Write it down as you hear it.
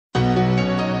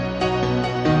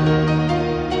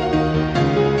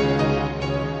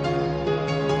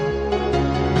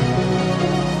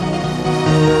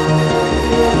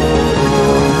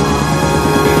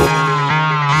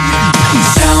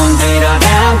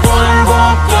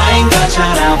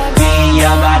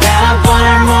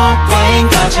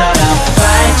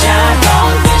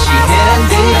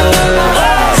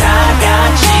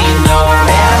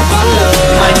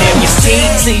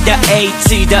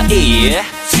E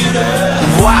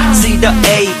Y C the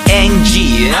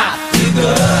A-N-G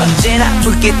언제나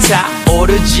붉게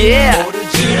타오르지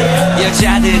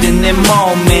여자들은 내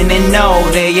몸에 내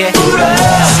노래에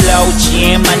Slow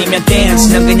jam 아니면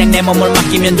dance 넌 그냥 내 몸을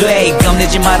맡기면 돼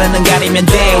겁내지 말아 넌 가리면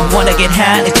돼 Wanna get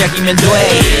high 짝이면 돼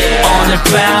오늘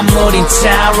밤 우린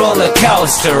타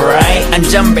롤러코스터 right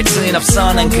안전벨트는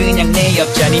없어 난 그냥 내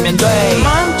옆자리면 돼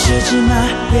멈추지 마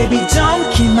baby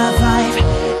don't kill my vibe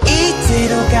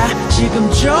이대로 가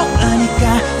지금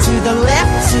좋으니까 To the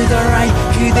left to the right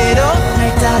그대로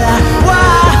날 따라와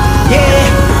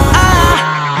yeah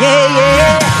yeah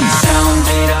yeah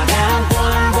손들어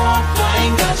한번 못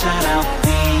보인 것처럼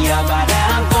뛰어봐라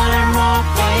뻔을 못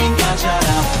보인 것처럼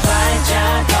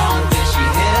발자국 듯이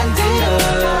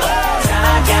흔들어 다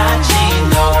같이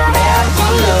노래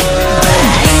불러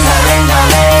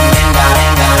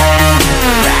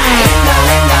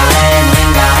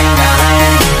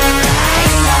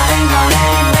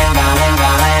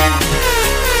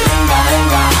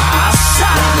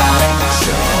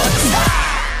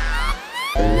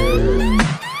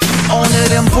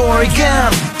오늘은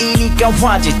볼감이니까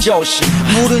화제 조심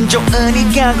물은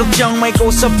좋으니까 걱정 말고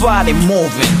so body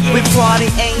moving We party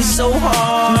ain't so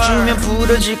hard 춤추면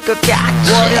부러질 것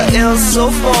같지 월요일 so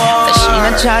far 다시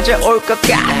난 찾아올 것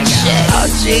같지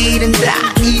어제 일은 다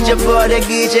잊어버려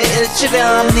그저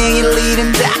일처럼 내일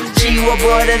일은 다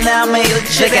지워버려 남의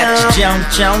일처럼 내같이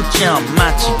점점점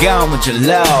마치 고무줄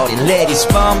loading Ladies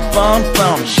bum bum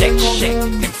bum shake shake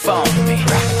and for me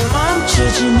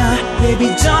멈추지 마 baby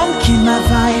don't kill my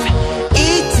vibe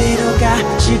이대로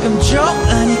가 지금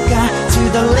좋으니까 To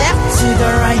the left to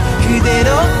the right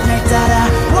그대로 날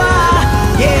따라와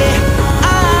yeah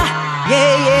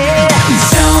yeah yeah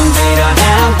손들어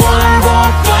한번 못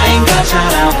보인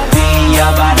것처럼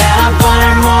뛰어봐라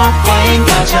뻔을 못 보인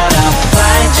것처럼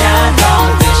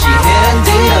발자국 듯이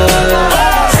흔들어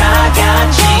다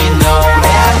같이 노래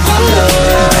불러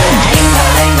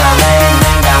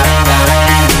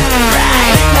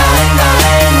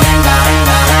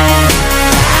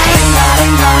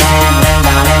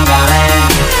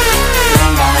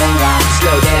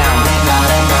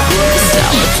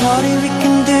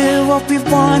What we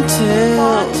want to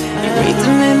이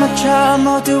리듬에 맞춰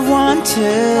모두 want to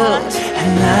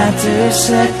하나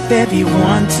둘셋 baby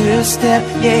one two step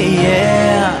yeah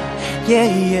yeah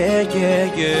yeah yeah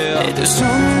yeah yeah 내 두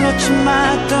손을 놓지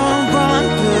마 don't run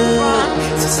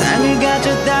through 세상을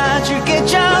가져다 줄게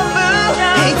전부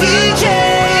Hey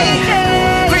DJ